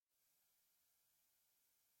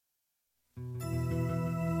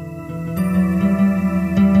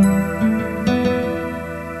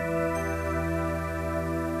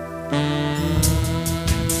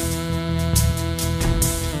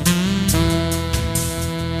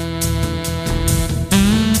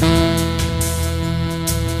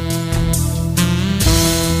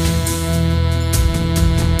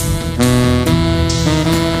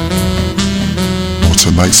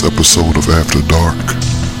tonight's episode of After Dark.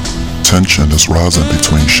 Tension is rising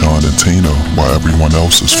between Shawn and Tina while everyone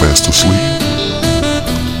else is fast asleep.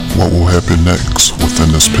 What will happen next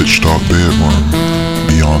within this pitch dark bedroom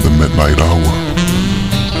beyond the midnight hour?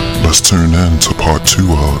 Let's tune in to part 2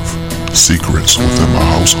 of Secrets Within My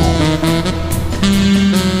Household.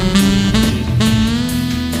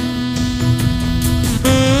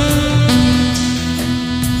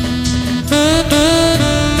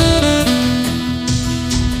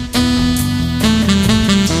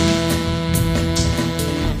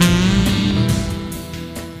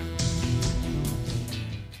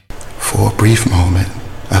 For a brief moment,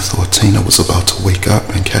 I thought Tina was about to wake up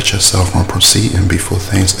and catch herself from proceeding before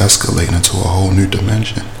things escalate into a whole new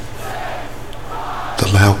dimension.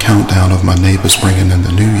 The loud countdown of my neighbors bringing in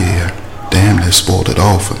the new year damn near spoiled it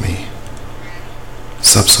all for me.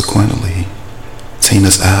 Subsequently,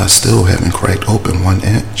 Tina's eyes still haven't cracked open 1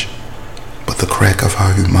 inch, but the crack of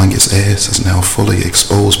her humongous ass is now fully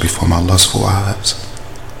exposed before my lustful eyes,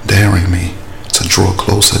 daring me to draw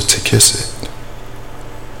closer to kiss it.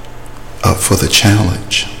 Up for the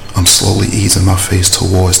challenge, I'm slowly easing my face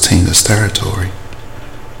towards Tina's territory,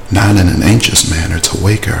 not in an anxious manner to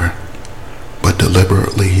wake her, but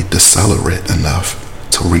deliberately decelerate enough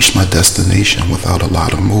to reach my destination without a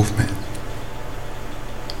lot of movement.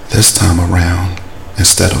 This time around,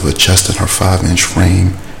 instead of adjusting her 5-inch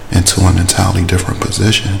frame into an entirely different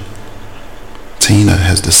position, Tina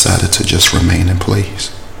has decided to just remain in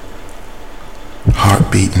place.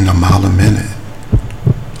 Heart beating a mile a minute,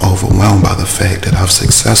 overwhelmed by the fact that I've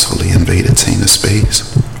successfully invaded Tina's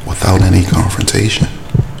space without any confrontation.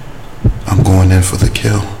 I'm going in for the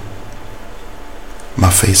kill. My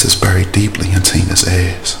face is buried deeply in Tina's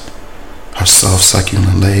ass. Her soft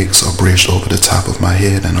succulent legs are bridged over the top of my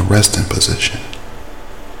head in a resting position.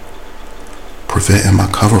 Preventing my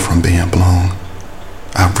cover from being blown,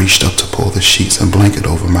 I reached up to pull the sheets and blanket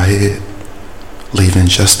over my head, leaving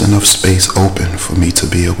just enough space open for me to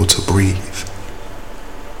be able to breathe.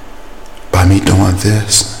 By me doing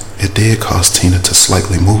this, it did cause Tina to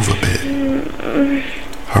slightly move a bit.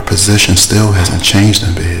 Her position still hasn't changed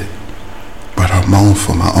in bed, but her moan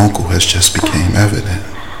for my uncle has just become evident.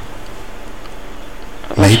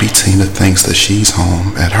 Maybe Tina thinks that she's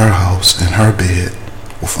home at her house in her bed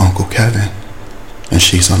with Uncle Kevin, and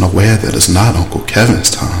she's unaware that it's not Uncle Kevin's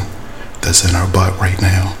tongue that's in her butt right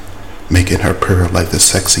now, making her purr like the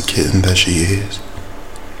sexy kitten that she is.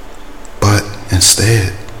 But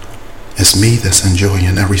instead, it's me that's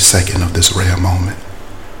enjoying every second of this rare moment.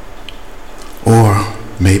 Or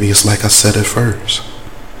maybe it's like I said at first.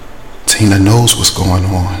 Tina knows what's going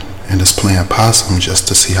on and is playing possum just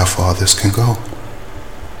to see how far this can go.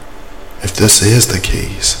 If this is the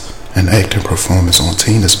case, an acting performance on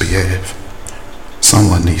Tina's behalf,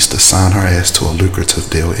 someone needs to sign her ass to a lucrative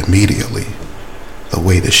deal immediately, the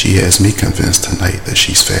way that she has me convinced tonight that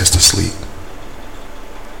she's fast asleep.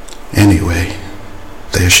 Anyway,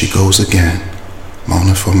 there she goes again,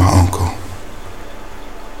 moaning for my uncle.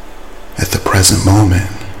 At the present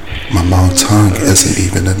moment, my long tongue isn't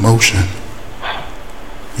even in motion.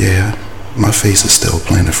 Yeah, my face is still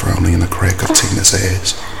planted firmly in the crack of Tina's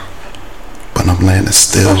ass, but I'm landing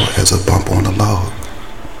still as a bump on a log.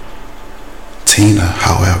 Tina,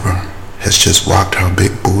 however, has just rocked her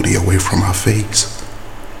big booty away from her face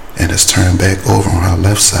and has turned back over on her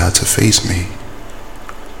left side to face me.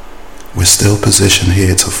 We're still positioned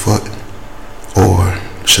head to foot, or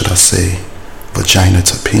should I say, vagina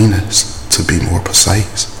to penis, to be more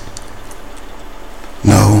precise.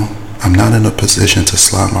 No, I'm not in a position to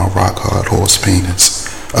slide my rock-hard horse penis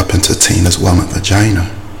up into Tina's welling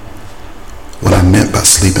vagina. What I meant by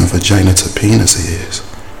sleeping vagina to penis is,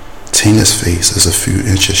 Tina's face is a few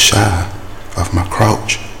inches shy of my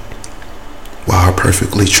crotch, while her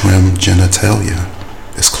perfectly trimmed genitalia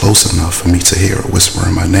is close enough for me to hear her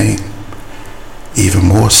whispering my name. Even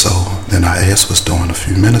more so than our ass was doing a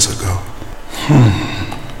few minutes ago.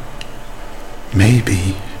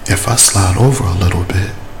 Maybe if I slide over a little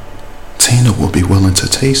bit, Tina will be willing to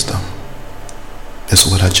taste them. Is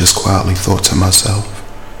what I just quietly thought to myself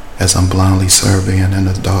as I'm blindly surveying in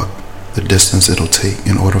the dark the distance it'll take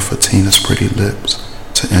in order for Tina's pretty lips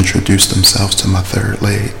to introduce themselves to my third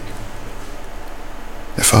leg.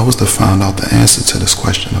 If I was to find out the answer to this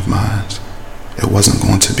question of mine, it wasn't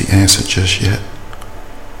going to be answered just yet.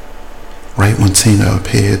 Right when Tina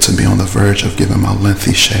appeared to be on the verge of giving my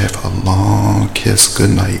lengthy shaft a long kiss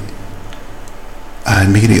goodnight, I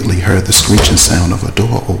immediately heard the screeching sound of a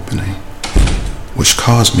door opening, which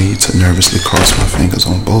caused me to nervously cross my fingers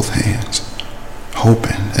on both hands,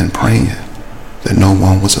 hoping and praying that no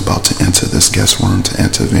one was about to enter this guest room to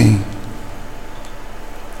intervene.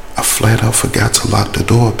 flat out forgot to lock the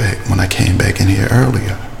door back when I came back in here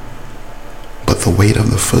earlier. But the weight of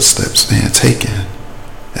the footsteps being taken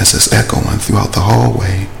as it's echoing throughout the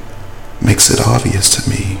hallway makes it obvious to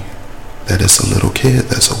me that it's a little kid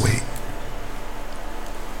that's awake.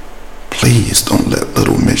 Please don't let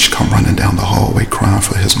little Mitch come running down the hallway crying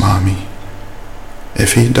for his mommy.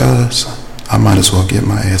 If he does, I might as well get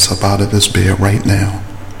my ass up out of this bed right now,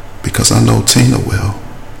 because I know Tina will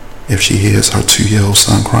if she hears her 2-year-old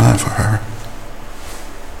son crying for her.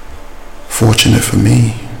 Fortunate for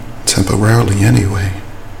me, temporarily anyway,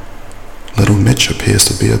 little Mitch appears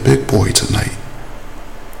to be a big boy tonight.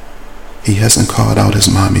 He hasn't called out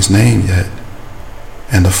his mommy's name yet,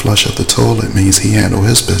 and the flush of the toilet means he handled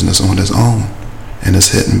his business on his own and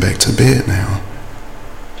is heading back to bed now.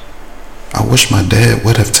 I wish my dad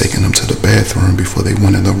would have taken him to the bathroom before they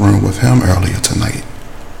went in the room with him earlier tonight.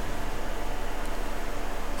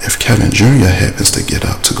 If Kevin Jr. happens to get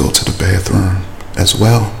up to go to the bathroom as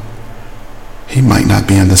well, he might not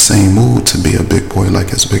be in the same mood to be a big boy like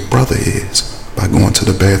his big brother is by going to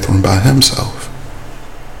the bathroom by himself.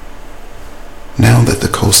 Now that the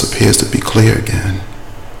coast appears to be clear again,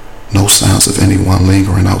 no signs of anyone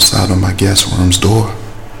lingering outside of my guest room's door,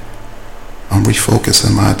 I'm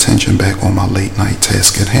refocusing my attention back on my late night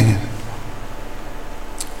task at hand.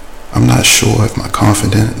 I'm not sure if my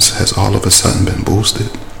confidence has all of a sudden been boosted,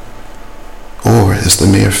 or is the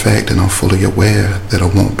mere fact that I'm fully aware that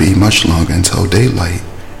it won't be much longer until daylight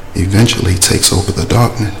eventually takes over the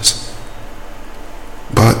darkness.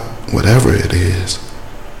 But whatever it is,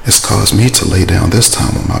 it's caused me to lay down this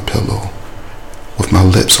time on my pillow, with my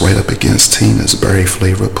lips right up against Tina's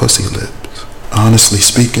berry-flavored pussy lips. Honestly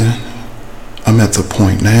speaking, I'm at the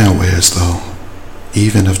point now where as though,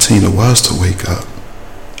 even if Tina was to wake up,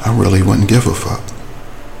 I really wouldn't give a fuck.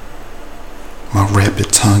 My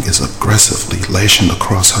rapid tongue is aggressively lashing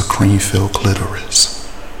across her cream-filled clitoris,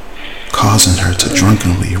 causing her to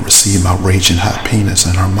drunkenly receive my raging hot penis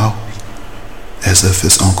in her mouth, as if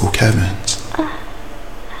it's Uncle Kevin's.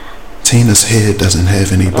 Tina's head doesn't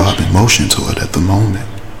have any bobbing motion to it at the moment.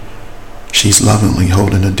 She's lovingly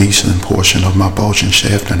holding a decent portion of my bulging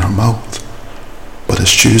shaft in her mouth, but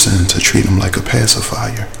is choosing to treat him like a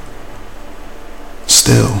pacifier.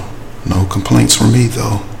 Still, no complaints from me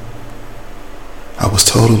though. I was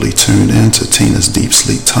totally tuned into Tina's deep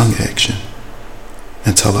sleep tongue action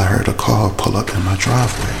until I heard a car pull up in my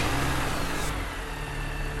driveway.